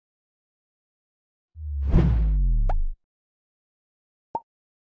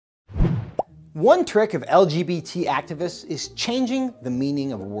One trick of LGBT activists is changing the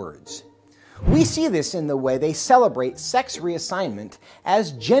meaning of words. We see this in the way they celebrate sex reassignment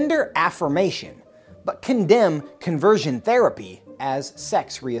as gender affirmation, but condemn conversion therapy as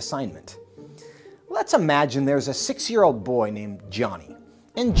sex reassignment. Let's imagine there's a 6-year-old boy named Johnny,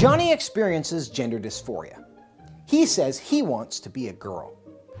 and Johnny experiences gender dysphoria. He says he wants to be a girl.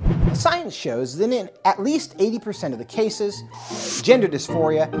 Science shows that in at least 80% of the cases, gender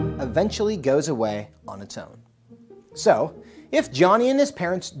dysphoria eventually goes away on its own. So, if Johnny and his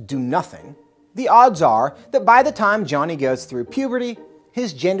parents do nothing, the odds are that by the time Johnny goes through puberty,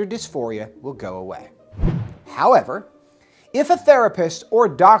 his gender dysphoria will go away. However, if a therapist or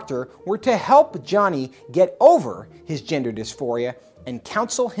doctor were to help Johnny get over his gender dysphoria and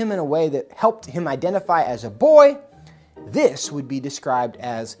counsel him in a way that helped him identify as a boy, this would be described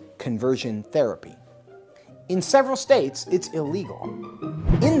as conversion therapy. In several states, it's illegal.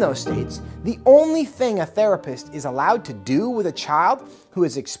 In those states, the only thing a therapist is allowed to do with a child who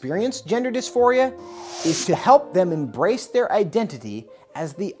has experienced gender dysphoria is to help them embrace their identity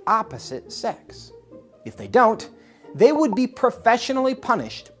as the opposite sex. If they don't, they would be professionally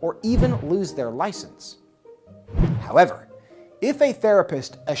punished or even lose their license. However, if a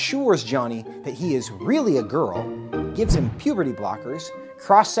therapist assures Johnny that he is really a girl, gives him puberty blockers,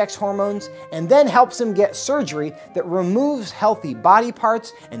 cross-sex hormones, and then helps him get surgery that removes healthy body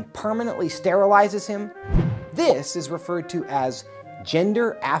parts and permanently sterilizes him, this is referred to as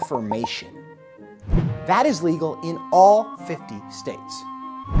gender affirmation. That is legal in all 50 states.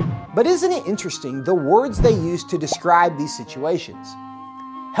 But isn't it interesting the words they use to describe these situations?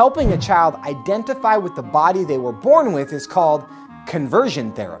 Helping a child identify with the body they were born with is called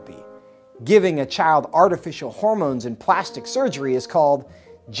conversion therapy. Giving a child artificial hormones and plastic surgery is called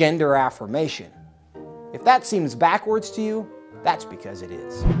gender affirmation. If that seems backwards to you, that's because it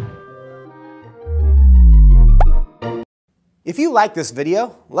is. If you like this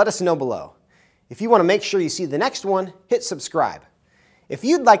video, let us know below. If you want to make sure you see the next one, hit subscribe. If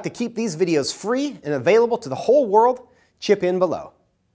you'd like to keep these videos free and available to the whole world, chip in below.